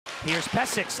Here's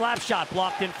Pysyk, slap shot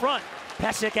blocked in front.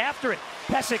 Pysyk after it.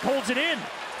 Pysyk holds it in.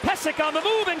 Pysyk on the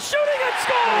move and shooting and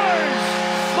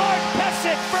scores! Mark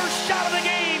Pysyk, first shot of the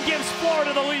game, gives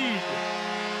Florida the lead.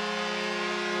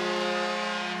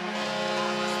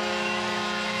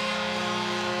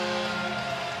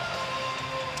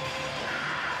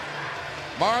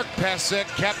 Mark Pysyk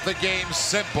kept the game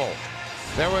simple.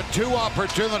 There were two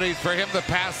opportunities for him to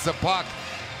pass the puck.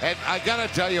 And I gotta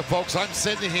tell you folks, I'm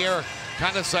sitting here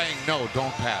kind of saying, no,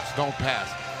 don't pass, don't pass.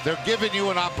 They're giving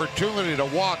you an opportunity to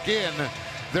walk in.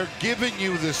 They're giving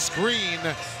you the screen,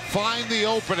 find the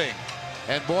opening.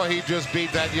 And boy, he just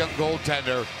beat that young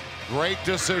goaltender. Great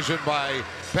decision by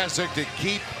Pysyk to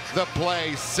keep the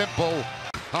play simple.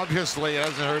 Obviously, it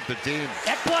hasn't hurt the team.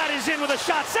 Ekblad is in with a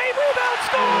shot, save, rebound,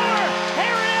 score!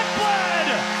 Aaron Ekblad!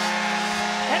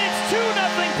 And it's 2-0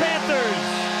 Panthers.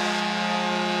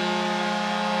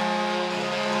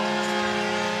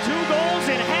 2 goals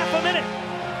in half a minute.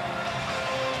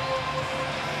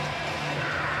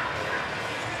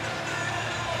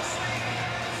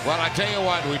 Well, I tell you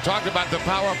what, we talked about the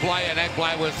power play, and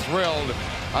Ekblad was thrilled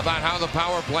about how the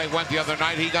power play went the other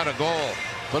night. He got a goal.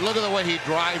 But look at the way he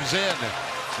drives in.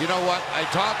 You know what? I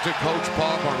talked to Coach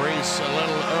Paul Maurice a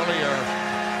little earlier,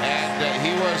 and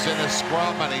he was in a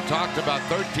scrum, and he talked about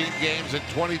 13 games and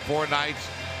 24 nights.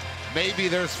 Maybe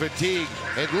there's fatigue.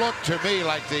 It looked to me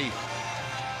like the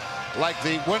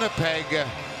Winnipeg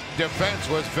defense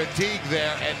was fatigued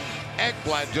there, and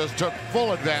Ekblad just took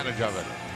full advantage of it.